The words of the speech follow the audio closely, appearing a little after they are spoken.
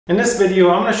In this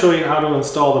video, I'm going to show you how to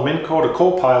install the Minn Kota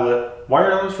Copilot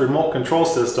wireless remote control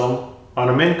system on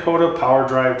a Minn Kota power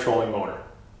drive trolling motor.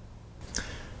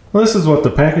 Well, this is what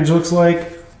the package looks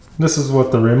like. This is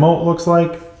what the remote looks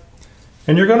like.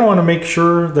 And you're going to want to make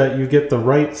sure that you get the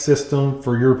right system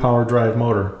for your power drive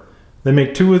motor. They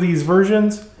make two of these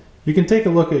versions. You can take a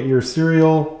look at your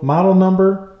serial model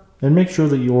number and make sure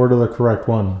that you order the correct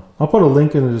one. I'll put a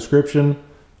link in the description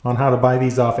on how to buy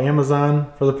these off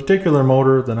Amazon for the particular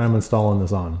motor that I'm installing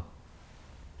this on.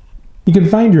 You can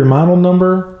find your model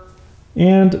number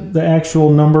and the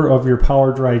actual number of your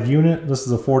power drive unit. This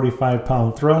is a 45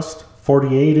 pound thrust,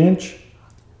 48 inch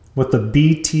with the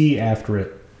BT after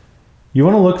it. You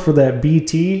want to look for that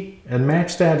BT and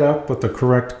match that up with the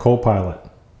correct Copilot.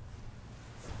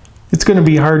 It's going to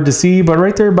be hard to see, but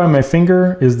right there by my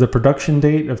finger is the production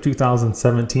date of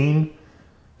 2017.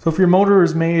 So if your motor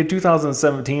is made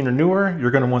 2017 or newer,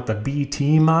 you're going to want the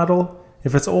BT model.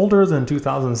 If it's older than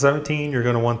 2017, you're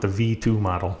going to want the V2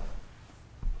 model.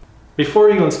 Before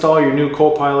you install your new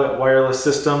Copilot wireless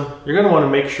system, you're going to want to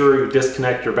make sure you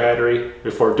disconnect your battery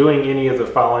before doing any of the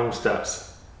following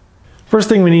steps. First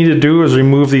thing we need to do is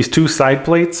remove these two side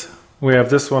plates. We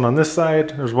have this one on this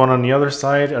side, there's one on the other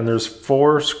side, and there's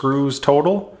 4 screws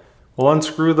total. We'll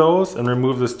unscrew those and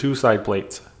remove these two side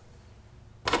plates.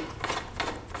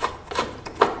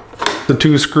 The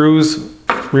 2 screws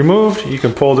removed, you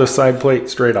can pull this side plate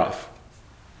straight off.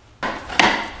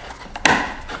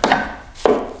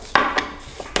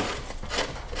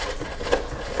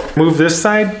 Move this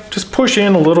side, just push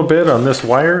in a little bit on this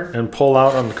wire and pull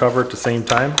out on the cover at the same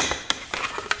time.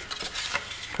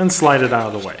 And slide it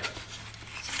out of the way.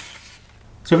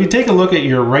 So if you take a look at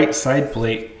your right side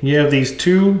plate, you have these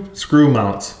 2 screw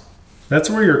mounts. That's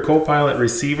where your Copilot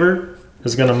receiver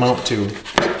is going to mount to.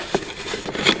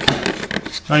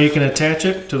 Now you can attach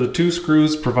it to the 2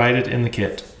 screws provided in the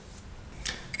kit.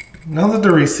 Now that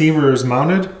the receiver is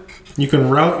mounted, you can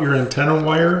route your antenna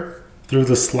wire through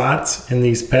the slots in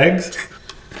these pegs,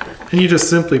 and you just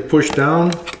simply push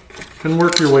down and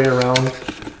work your way around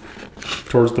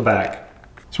towards the back.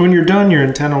 So when you're done, your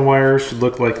antenna wire should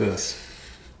look like this.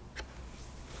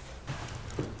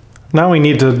 Now we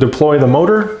need to deploy the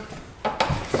motor.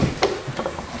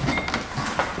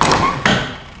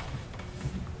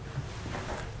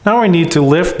 Now we need to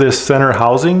lift this center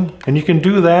housing, and you can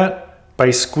do that by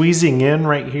squeezing in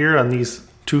right here on these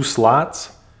 2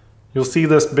 slots. You'll see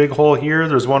this big hole here,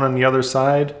 there's one on the other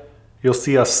side. You'll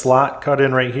see a slot cut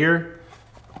in right here.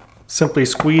 Simply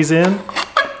squeeze in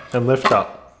and lift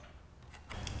up.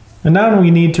 And now we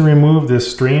need to remove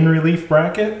this strain relief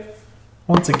bracket.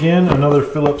 Once again, another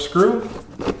Phillips screw.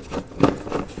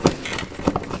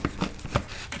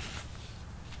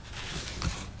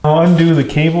 Now undo the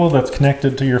cable that's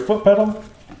connected to your foot pedal.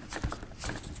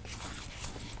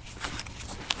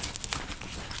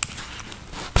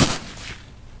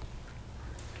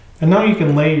 And now you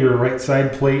can lay your right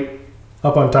side plate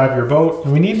up on top of your boat.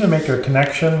 And we need to make a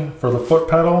connection for the foot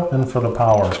pedal and for the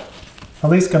power. Now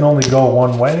these can only go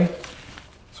one way.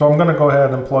 So I'm going to go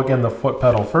ahead and plug in the foot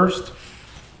pedal first.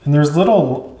 And there's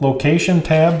little location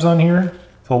tabs on here.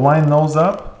 So line those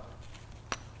up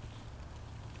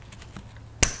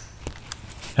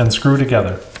and screw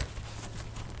together.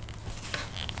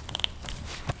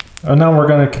 And now we're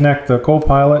going to connect the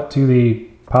Copilot to the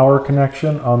power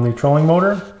connection on the trolling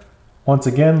motor. Once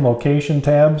again, location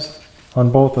tabs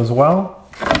on both as well.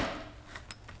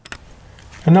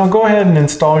 And now go ahead and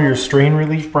install your strain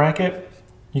relief bracket.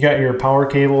 You got your power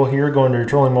cable here going to your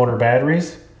trolling motor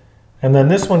batteries. And then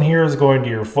this one here is going to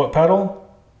your foot pedal.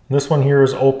 This one here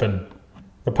is open.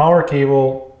 The power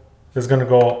cable is going to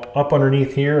go up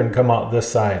underneath here and come out this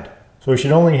side. So we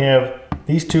should only have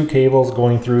these 2 cables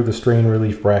going through the strain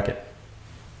relief bracket.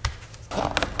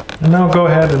 And now go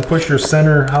ahead and push your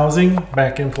center housing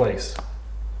back in place.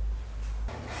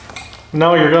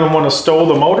 Now you're going to want to stow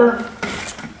the motor.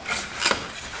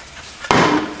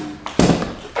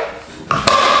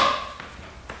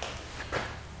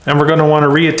 And we're going to want to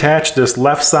reattach this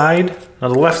left side. Now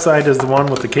the left side is the one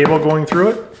with the cable going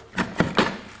through it.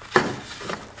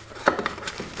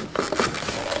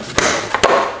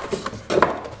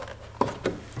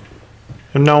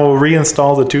 And now we'll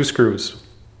reinstall the 2 screws.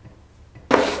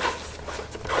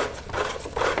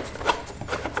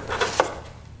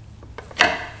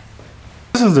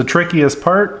 This is the trickiest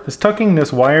part, is tucking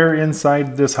this wire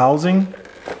inside this housing,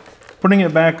 putting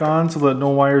it back on so that no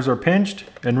wires are pinched,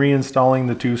 and reinstalling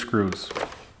the 2 screws.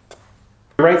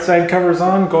 The right side cover's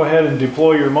on, go ahead and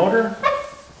deploy your motor.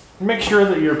 Make sure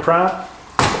that your prop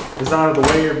is out of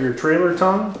the way of your trailer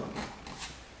tongue.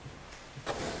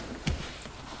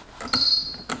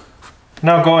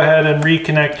 Now go ahead and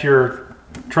reconnect your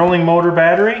trolling motor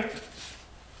battery.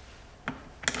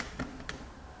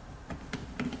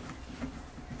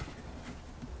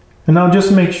 And now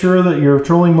just make sure that your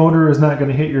trolling motor is not going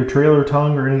to hit your trailer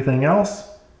tongue or anything else.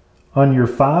 On your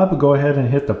fob, go ahead and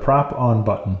hit the prop on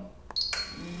button.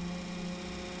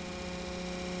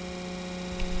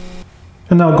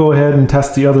 And now go ahead and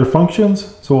test the other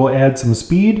functions. So we'll add some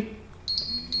speed.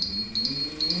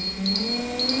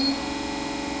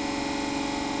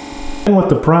 And with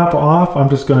the prop off, I'm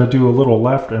just going to do a little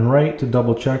left and right to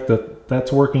double check that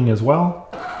that's working as well.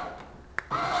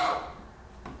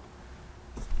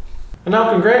 And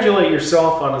now congratulate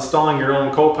yourself on installing your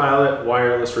own Copilot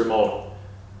wireless remote.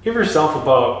 Give yourself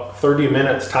about 30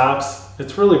 minutes tops.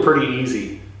 It's really pretty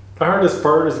easy. The hardest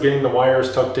part is getting the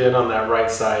wires tucked in on that right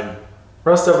side. The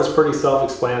rest of it's pretty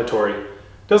self-explanatory. It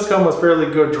does come with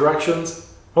fairly good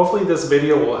directions. Hopefully this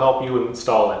video will help you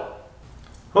install it.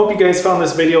 Hope you guys found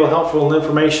this video helpful and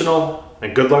informational,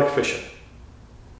 and good luck fishing.